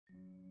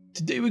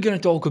Today we're gonna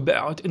talk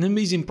about an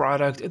amazing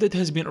product that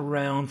has been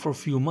around for a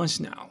few months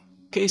now.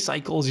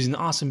 Kcycles is an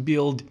awesome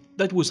build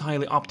that was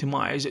highly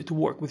optimized to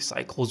work with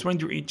Cycles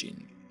render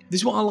engine.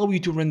 This will allow you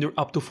to render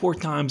up to 4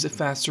 times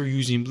faster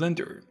using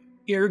Blender.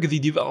 Eric, the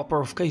developer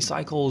of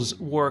Kcycles,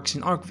 works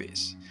in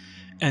ArcViz,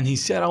 and he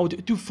set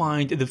out to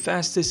find the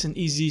fastest and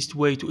easiest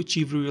way to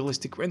achieve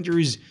realistic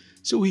renders,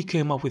 so he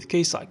came up with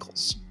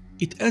Kcycles.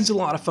 It adds a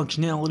lot of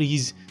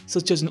functionalities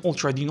such as an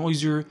ultra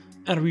denoiser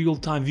and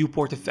real-time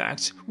viewport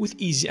effects with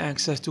easy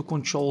access to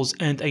controls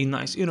and a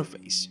nice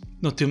interface.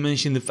 Not to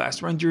mention the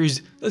fast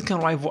renders that can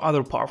rival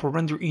other powerful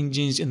render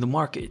engines in the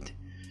market.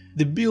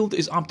 The build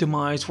is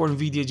optimized for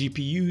NVIDIA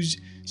GPUs,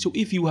 so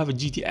if you have a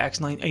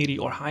GTX 980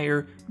 or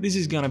higher, this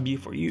is gonna be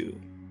for you.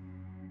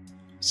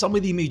 Some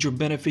of the major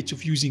benefits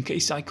of using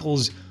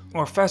Kcycles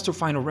are faster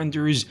final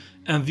renders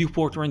and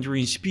viewport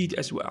rendering speed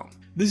as well.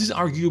 This is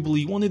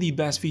arguably one of the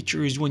best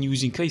features when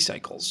using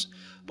Kcycles,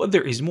 but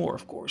there is more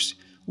of course.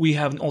 We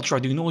have an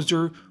ultra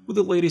denoiser with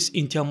the latest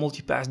Intel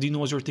multipass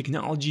denoiser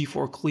technology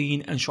for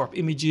clean and sharp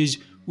images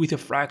with a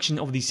fraction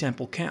of the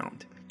sample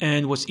count.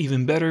 And what's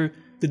even better,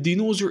 the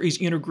denoiser is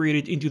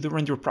integrated into the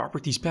render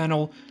properties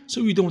panel,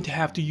 so you don't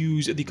have to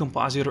use the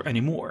compositor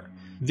anymore.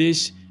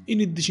 This,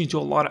 in addition to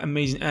a lot of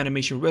amazing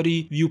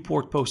animation-ready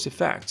viewport post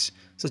effects,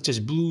 such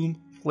as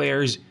bloom,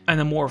 flares,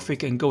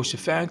 anamorphic and ghost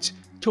effects,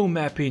 tone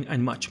mapping,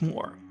 and much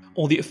more.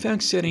 All the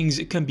effect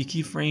settings can be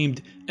keyframed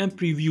and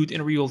previewed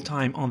in real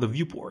time on the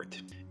viewport.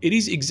 It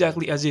is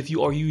exactly as if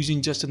you are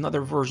using just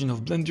another version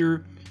of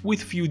Blender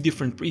with few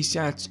different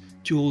presets,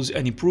 tools,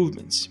 and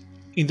improvements.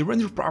 In the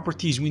render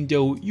properties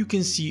window, you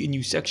can see a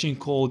new section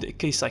called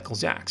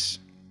Kcycles X.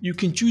 You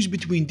can choose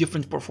between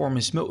different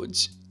performance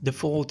modes: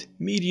 default,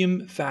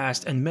 medium,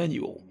 fast, and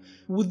manual,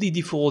 with the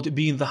default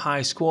being the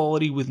highest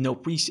quality with no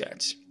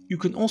presets. You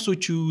can also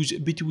choose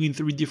between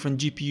 3 different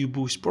GPU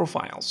boost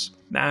profiles: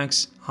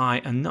 max,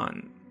 high, and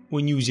none.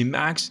 When using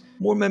max,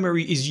 more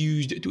memory is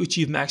used to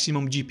achieve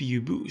maximum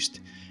GPU boost,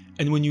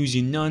 and when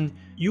using none,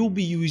 you'll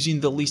be using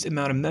the least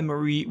amount of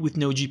memory with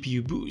no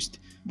GPU boost,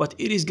 but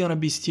it is gonna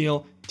be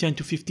still 10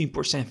 to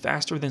 15%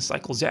 faster than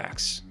Cycles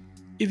X.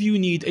 If you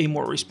need a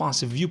more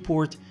responsive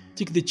viewport,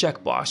 tick the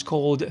checkbox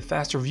called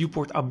Faster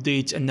Viewport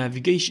Updates and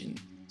Navigation.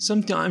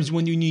 Sometimes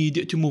when you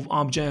need to move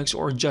objects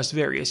or adjust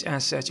various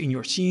assets in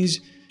your scenes,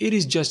 it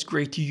is just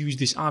great to use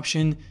this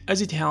option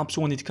as it helps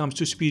when it comes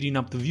to speeding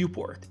up the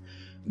viewport.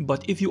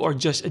 But if you are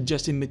just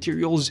adjusting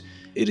materials,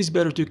 it is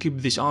better to keep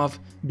this off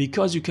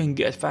because you can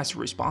get faster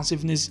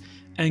responsiveness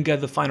and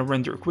get the final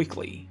render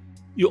quickly.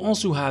 You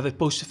also have a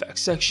post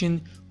effects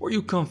section where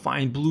you can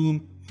find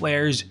bloom,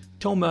 flares,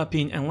 tone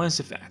mapping, and lens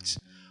effects.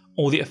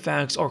 All the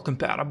effects are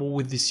compatible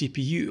with the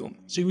CPU,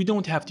 so you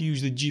don't have to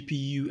use the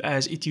GPU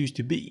as it used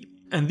to be.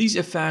 And these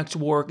effects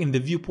work in the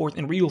viewport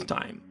in real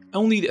time.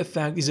 Only the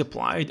effect is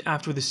applied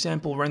after the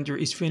sample render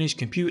is finished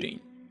computing.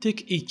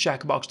 Tick each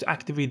checkbox to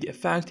activate the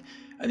effect,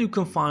 and you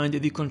can find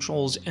the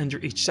controls under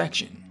each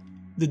section.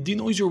 The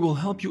denoiser will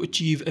help you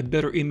achieve a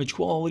better image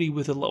quality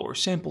with a lower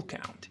sample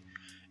count.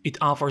 It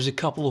offers a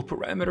couple of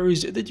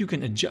parameters that you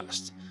can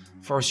adjust.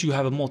 First, you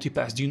have a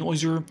multipass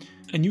denoiser,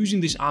 and using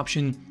this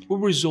option will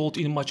result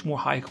in a much more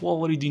high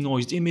quality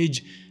denoised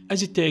image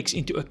as it takes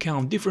into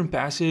account different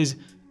passes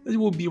that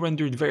will be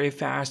rendered very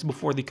fast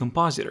before the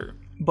compositor,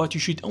 but you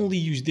should only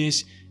use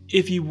this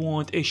if you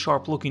want a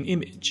sharp looking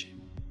image.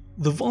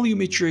 The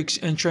volumetrics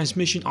and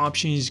transmission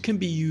options can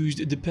be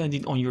used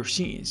depending on your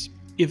scenes.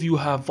 If you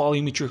have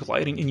volumetric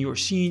lighting in your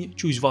scene,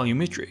 choose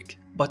volumetric.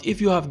 But if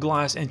you have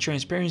glass and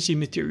transparency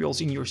materials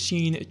in your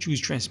scene,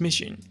 choose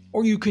transmission.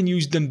 Or you can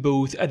use them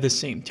both at the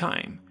same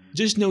time.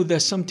 Just know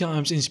that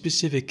sometimes in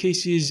specific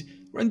cases,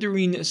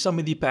 rendering some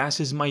of the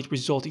passes might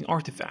result in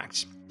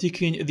artifacts.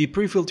 Ticking the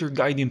pre-filter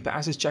guiding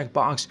passes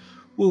checkbox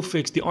will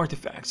fix the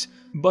artifacts,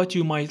 but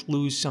you might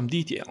lose some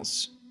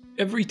details.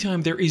 Every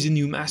time there is a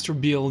new master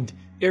build,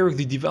 Eric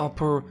the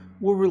developer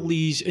will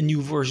release a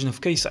new version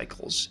of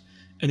Kcycles,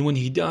 and when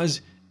he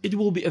does, it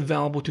will be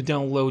available to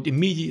download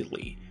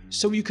immediately,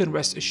 so you can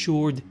rest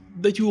assured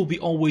that you will be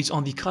always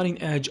on the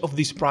cutting edge of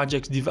this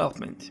project's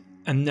development.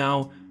 And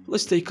now,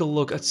 let's take a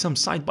look at some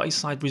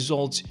side-by-side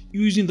results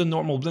using the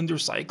normal Blender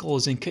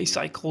cycles and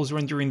Kcycles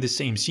rendering the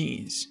same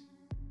scenes.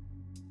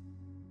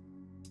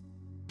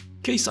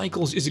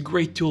 Kcycles is a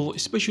great tool,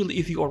 especially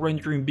if you are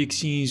rendering big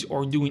scenes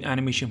or doing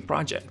animation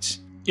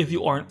projects. If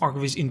you are an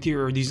ArcViz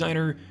interior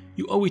designer,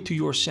 you owe it to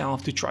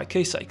yourself to try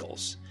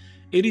Kcycles.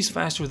 It is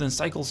faster than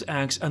Cycles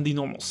X and the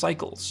normal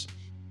cycles.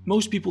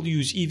 Most people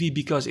use Eevee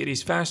because it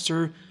is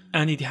faster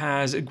and it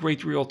has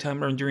great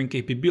real-time rendering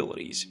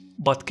capabilities.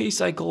 But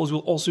Kcycles will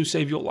also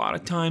save you a lot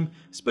of time,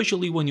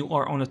 especially when you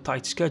are on a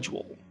tight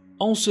schedule.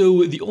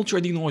 Also, the Ultra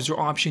Denoiser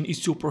option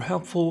is super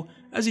helpful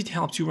as it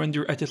helps you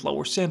render at a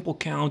lower sample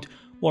count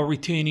while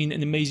retaining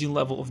an amazing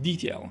level of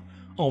detail.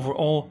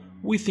 Overall,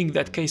 we think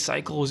that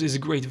Kcycles is a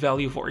great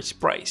value for its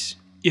price.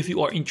 If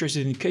you are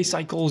interested in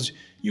Kcycles,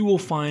 you will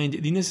find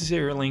the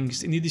necessary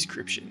links in the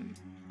description.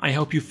 I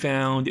hope you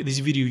found this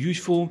video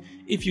useful.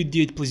 If you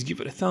did, please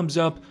give it a thumbs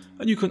up,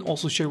 and you can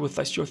also share with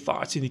us your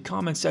thoughts in the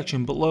comment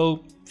section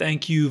below.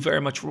 Thank you very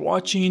much for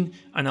watching,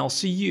 and I'll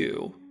see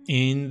you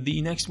in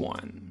the next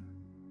one.